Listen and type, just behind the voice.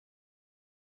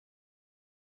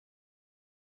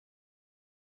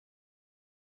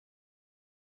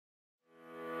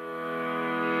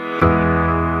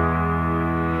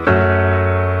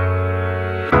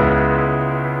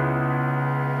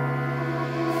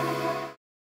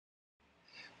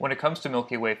When it comes to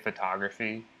Milky Way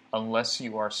photography, unless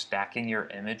you are stacking your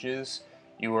images,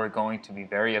 you are going to be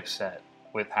very upset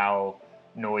with how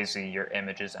noisy your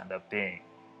images end up being.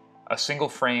 A single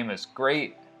frame is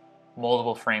great,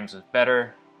 multiple frames is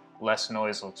better, less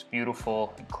noise looks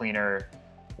beautiful, and cleaner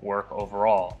work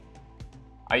overall.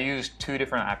 I used two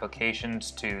different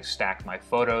applications to stack my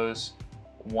photos.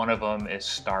 One of them is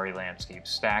Starry Landscape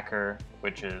Stacker,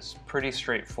 which is pretty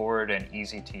straightforward and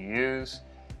easy to use.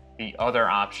 The other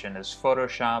option is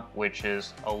Photoshop, which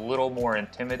is a little more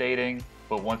intimidating,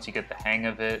 but once you get the hang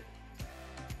of it,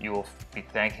 you will be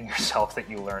thanking yourself that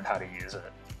you learned how to use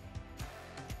it.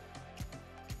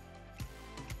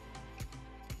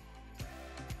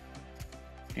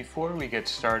 Before we get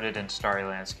started in Starry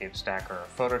Landscape Stacker or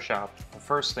Photoshop, the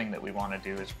first thing that we want to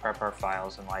do is prep our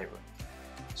files in Lightroom.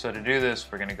 So to do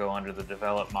this, we're going to go under the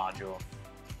Develop module,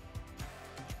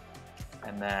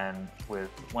 and then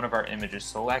with one of our images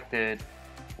selected,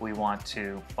 we want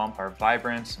to bump our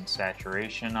vibrance and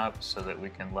saturation up so that we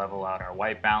can level out our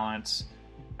white balance.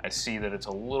 I see that it's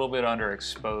a little bit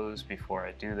underexposed before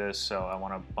I do this, so I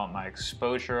want to bump my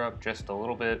exposure up just a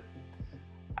little bit.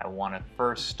 I want to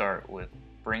first start with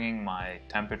bringing my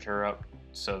temperature up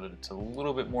so that it's a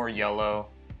little bit more yellow,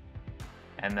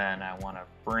 and then I want to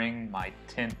bring my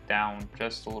tint down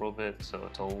just a little bit so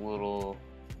it's a little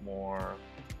more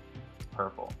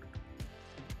purple.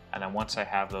 And then once I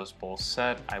have those both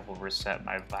set, I will reset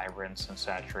my vibrance and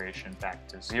saturation back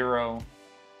to 0,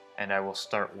 and I will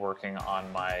start working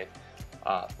on my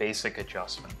basic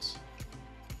adjustments.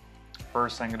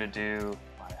 First, I'm going to do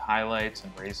my highlights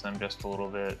and raise them just a little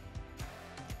bit.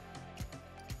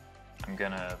 I'm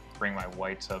going to bring my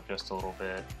whites up just a little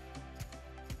bit.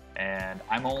 And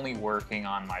I'm only working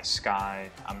on my sky.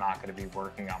 I'm not going to be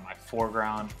working on my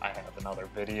foreground. I have another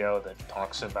video that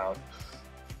talks about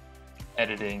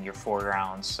editing your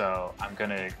foreground, so I'm going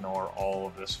to ignore all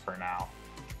of this for now.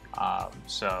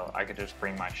 So I could just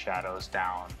bring my shadows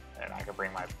down, and I could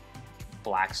bring my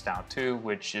blacks down too,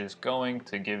 which is going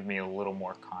to give me a little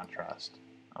more contrast.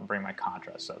 I'll bring my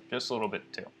contrast up just a little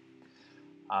bit too.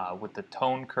 With the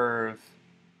tone curve,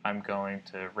 I'm going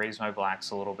to raise my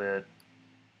blacks a little bit,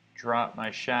 drop my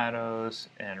shadows,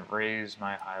 and raise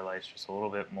my highlights just a little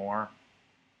bit more.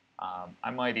 I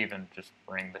might even just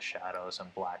bring the shadows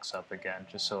and blacks up again,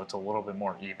 just so it's a little bit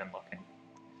more even looking.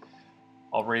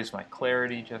 I'll raise my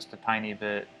clarity just a tiny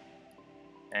bit,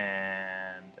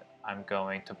 and I'm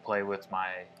going to play with my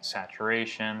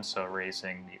saturation, so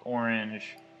raising the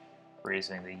orange,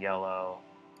 raising the yellow,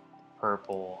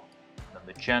 purple, the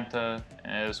magenta,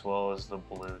 as well as the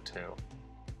blue too.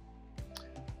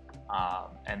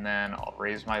 And then I'll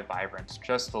raise my vibrance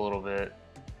just a little bit,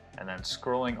 and then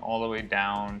scrolling all the way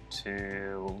down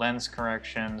to lens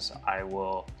corrections, I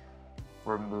will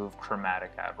remove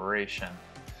chromatic aberration.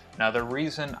 Now, the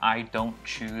reason I don't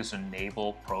choose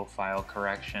enable profile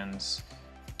corrections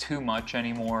too much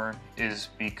anymore is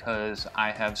because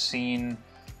I have seen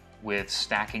with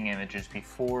stacking images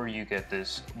before, you get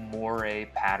this moire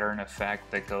pattern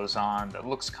effect that goes on that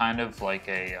looks kind of like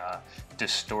a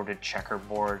distorted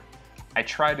checkerboard. I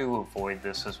try to avoid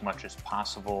this as much as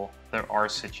possible. There are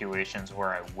situations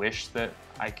where I wish that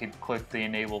I could click the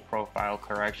enable profile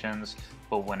corrections,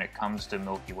 but when it comes to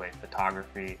Milky Way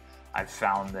photography, I've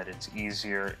found that it's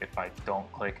easier if I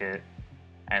don't click it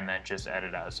and then just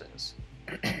edit as is.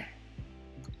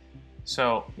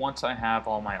 So once I have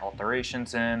all my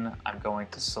alterations in, I'm going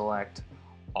to select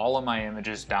all of my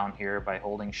images down here by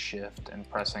holding Shift and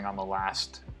pressing on the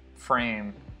last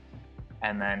frame,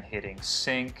 and then hitting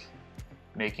Sync,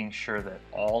 making sure that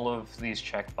all of these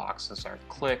checkboxes are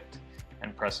clicked,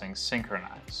 and pressing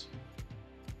Synchronize.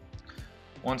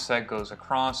 Once that goes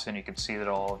across and you can see that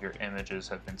all of your images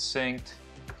have been synced,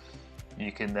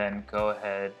 you can then go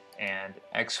ahead and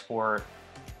export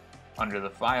under the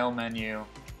File menu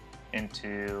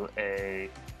into a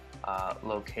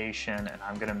location, and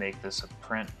I'm going to make this a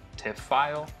print TIFF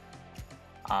file,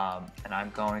 and I'm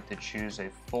going to choose a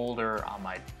folder on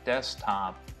my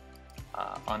desktop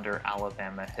under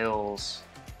Alabama Hills.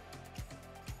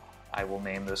 I will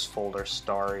name this folder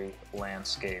Starry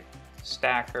Landscape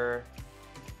Stacker.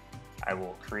 I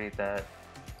will create that,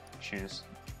 choose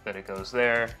that it goes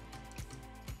there,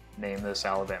 name this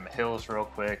Alabama Hills real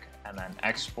quick, and then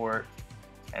export.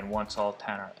 And once all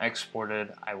 10 are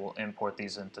exported, I will import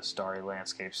these into Starry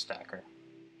Landscape Stacker.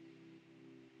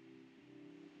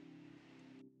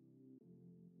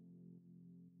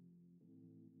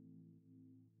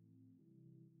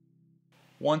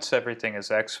 Once everything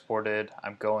is exported,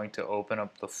 I'm going to open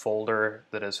up the folder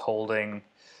that is holding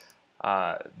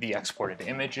the exported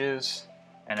images,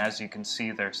 And as you can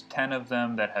see, there's 10 of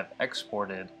them that have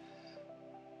exported.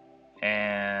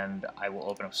 And I will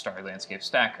open up Starry Landscape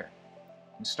Stacker.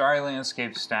 In Starry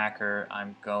Landscape Stacker,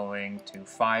 I'm going to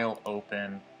File,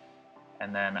 Open,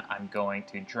 and then I'm going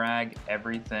to drag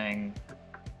everything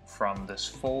from this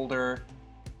folder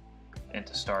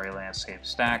into Starry Landscape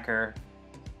Stacker.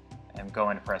 I'm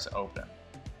going to press Open.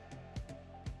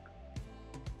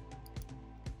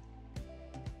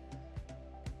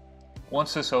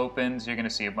 Once this opens, you're going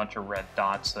to see a bunch of red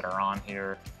dots that are on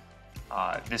here.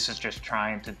 This is just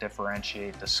trying to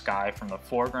differentiate the sky from the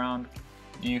foreground.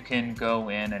 You can go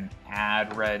in and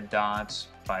add red dots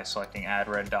by selecting Add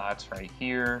Red Dots right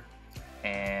here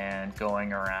and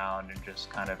going around and just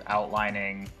kind of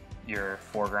outlining your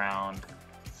foreground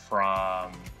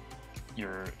from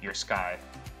your sky.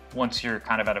 Once you're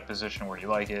kind of at a position where you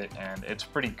like it, and it's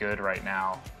pretty good right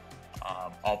now,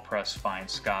 I'll press Find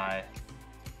Sky,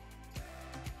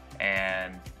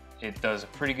 and it does a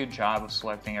pretty good job of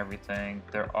selecting everything.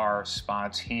 There are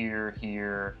spots here,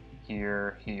 here,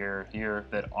 here, here, here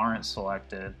that aren't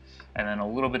selected, and then a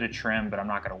little bit of trim, but I'm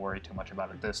not going to worry too much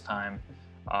about it this time.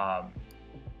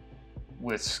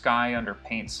 With sky under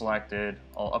paint selected,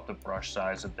 I'll up the brush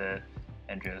size a bit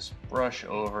and just brush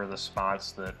over the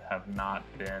spots that have not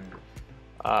been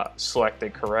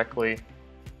selected correctly.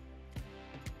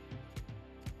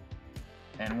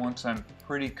 And once I'm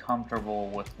pretty comfortable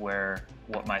with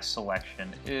what my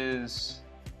selection is,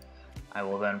 I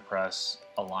will then press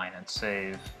Align and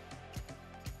Save.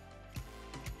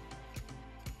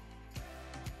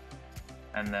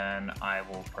 And then I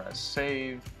will press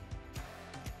Save.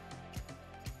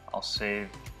 I'll save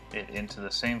it into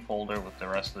the same folder with the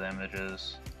rest of the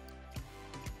images.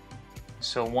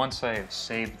 So once I have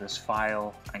saved this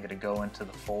file, I'm going to go into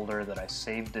the folder that I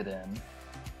saved it in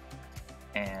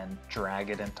and drag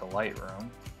it into Lightroom.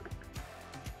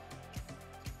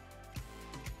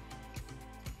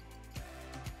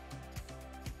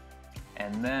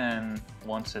 And then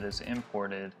once it is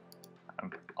imported,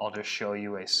 I'll just show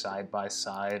you a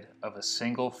side-by-side of a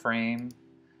single frame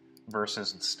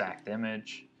versus the stacked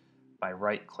image by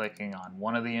right-clicking on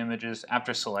one of the images.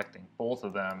 After selecting both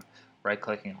of them,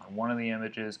 right-clicking on one of the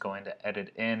images, going to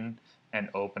Edit In, and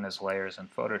Open as Layers in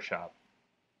Photoshop.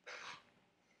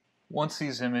 Once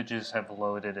these images have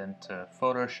loaded into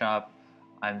Photoshop,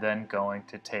 I'm then going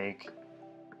to take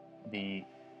the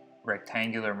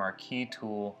rectangular marquee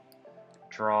tool,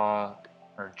 draw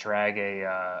or drag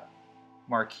a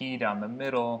marquee down the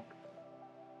middle,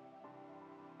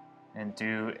 and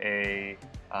do a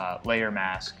layer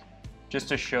mask just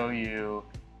to show you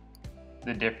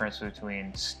the difference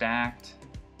between stacked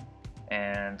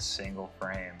and single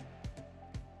frame.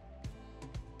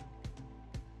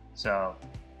 So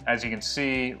as you can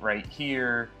see right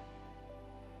here,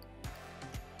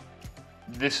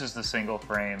 this is the single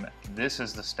frame, this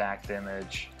is the stacked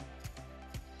image.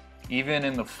 Even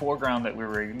in the foreground that we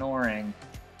were ignoring,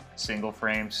 single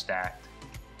frame stacked,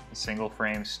 single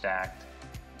frame stacked.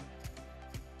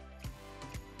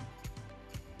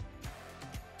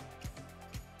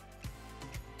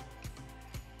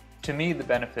 To me, the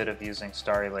benefit of using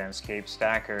Starry Landscape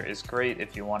Stacker is great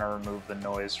if you want to remove the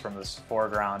noise from the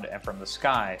foreground and from the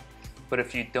sky, but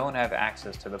if you don't have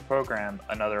access to the program,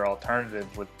 another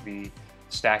alternative would be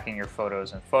stacking your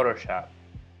photos in Photoshop.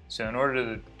 So in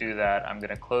order to do that, I'm going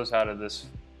to close out of this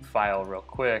file real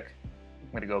quick.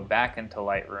 I'm going to go back into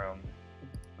Lightroom.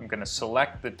 I'm going to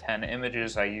select the 10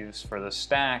 images I used for the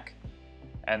stack,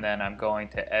 and then I'm going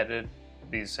to edit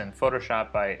these in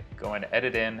Photoshop by going to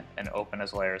Edit In and Open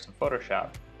as Layers in Photoshop.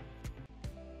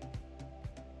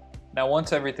 Now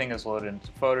once everything is loaded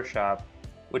into Photoshop,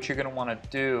 what you're going to want to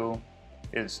do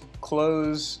is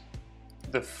close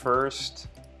the first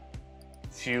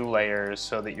few layers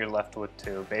so that you're left with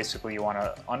two. Basically you want an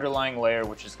underlying layer,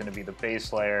 which is going to be the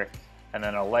base layer, and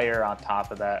then a layer on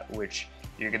top of that, which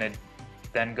you're going to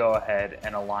then go ahead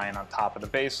and align on top of the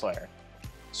base layer.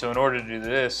 So in order to do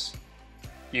this,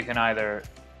 you can either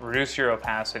reduce your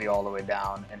opacity all the way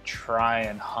down and try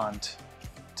and hunt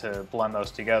to blend those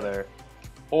together,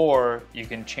 or you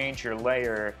can change your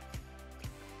layer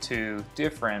to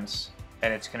difference,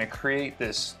 and it's going to create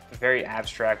this very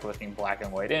abstract looking black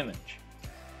and white image.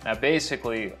 Now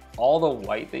basically, all the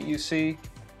white that you see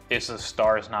is the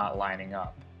stars not lining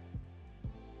up.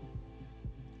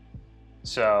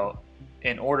 So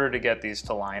in order to get these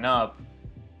to line up,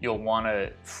 you'll want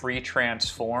to free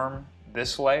transform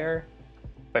this layer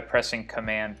by pressing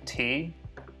Command T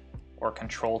or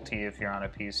Control T if you're on a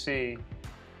PC,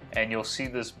 and you'll see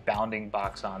this bounding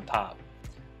box on top.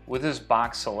 With this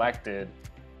box selected,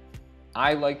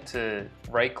 I like to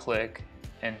right click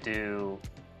and do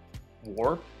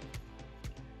warp.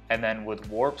 And then with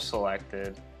warp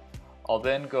selected, I'll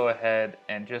then go ahead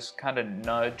and just kind of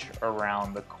nudge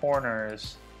around the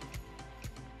corners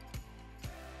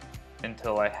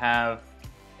until I have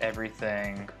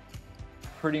everything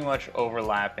pretty much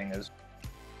overlapping as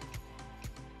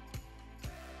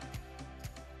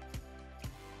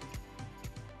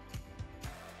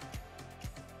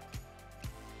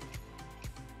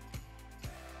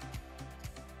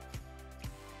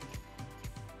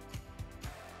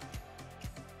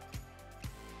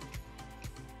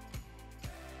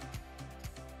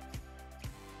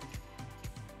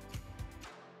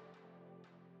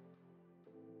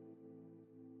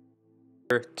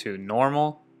to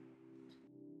normal.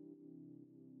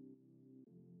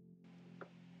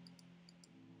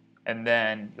 And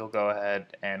then you'll go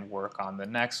ahead and work on the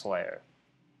next layer.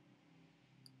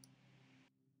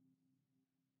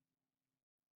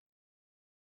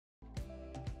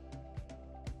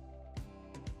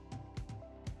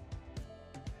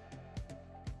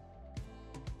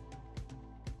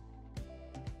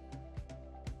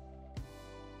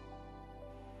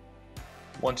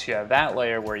 Once you have that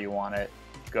layer where you want it,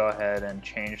 go ahead and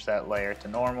change that layer to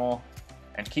normal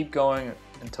and keep going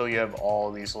until you have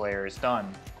all these layers done.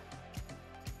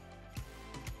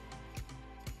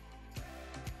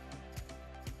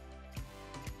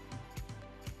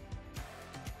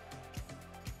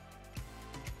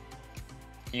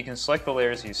 You can select the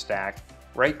layers you stack,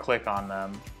 right click on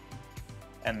them,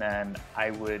 and then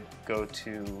I would go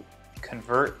to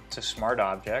Convert to Smart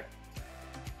Object.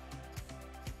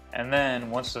 And then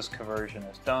once this conversion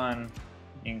is done,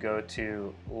 you can go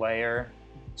to Layer,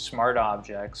 Smart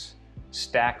Objects,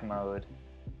 Stack Mode,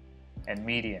 and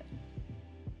Median.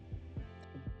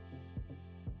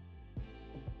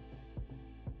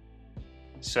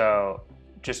 So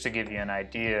just to give you an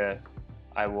idea,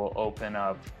 I will open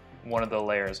up one of the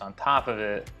layers on top of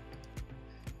it.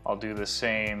 I'll do the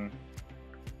same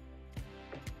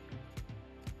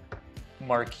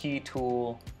marquee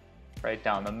tool right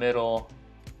down the middle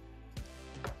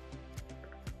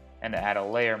and add a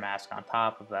layer mask on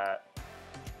top of that,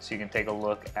 so you can take a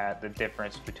look at the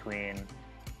difference between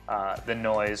the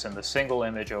noise in the single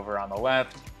image over on the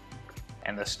left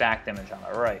and the stacked image on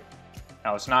the right.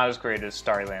 Now it's not as great as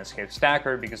Starry Landscape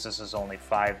Stacker because this is only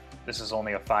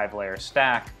a 5-layer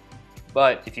stack,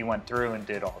 but if you went through and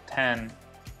did all 10,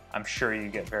 I'm sure you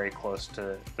get very close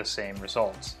to the same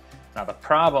results. Now the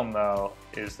problem though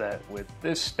is that with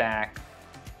this stack,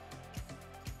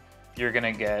 you're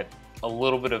gonna get a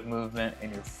little bit of movement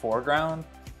in your foreground,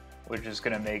 which is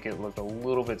going to make it look a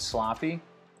little bit sloppy.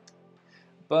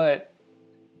 But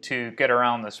to get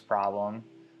around this problem,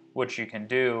 what you can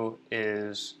do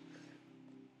is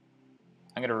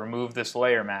I'm going to remove this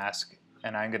layer mask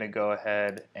and I'm going to go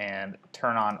ahead and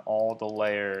turn on all the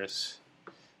layers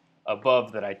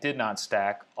above that I did not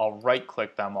stack. I'll right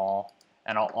click them all,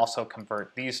 and I'll also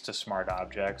convert these to smart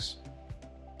objects.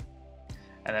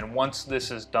 And then once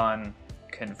this is done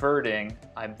converting,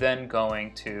 I'm then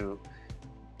going to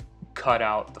cut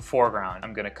out the foreground.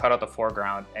 I'm going to cut out the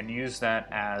foreground and use that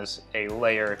as a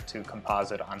layer to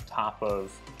composite on top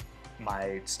of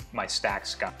my stack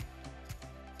sky.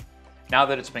 Now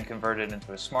that it's been converted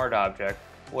into a smart object,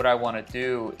 what I want to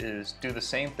do is do the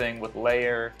same thing with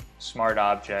layer, smart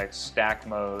objects, stack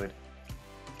mode,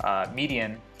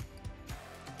 median.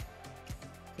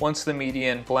 Once the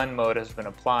median blend mode has been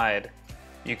applied,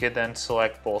 you could then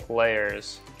select both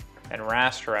layers and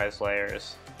rasterize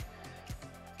layers.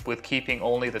 With keeping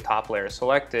only the top layer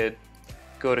selected,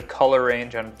 go to color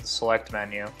range under the select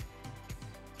menu.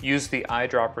 Use the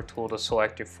eyedropper tool to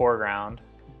select your foreground.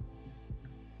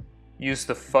 Use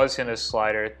the fuzziness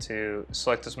slider to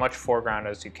select as much foreground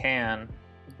as you can.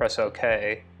 Press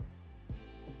OK.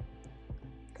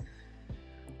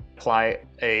 Apply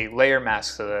a layer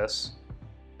mask to this.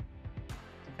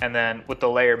 And then with the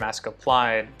layer mask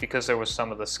applied, because there was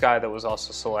some of the sky that was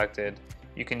also selected,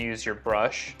 you can use your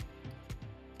brush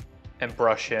and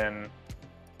brush in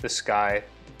the sky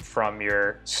from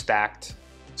your stacked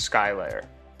sky layer.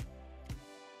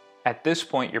 At this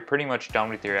point, you're pretty much done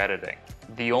with your editing.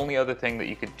 The only other thing that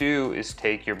you could do is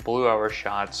take your blue hour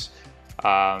shots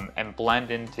and blend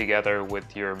in together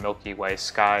with your Milky Way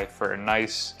sky for a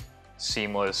nice,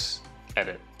 seamless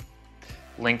edit.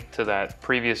 Link to that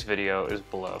previous video is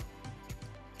below.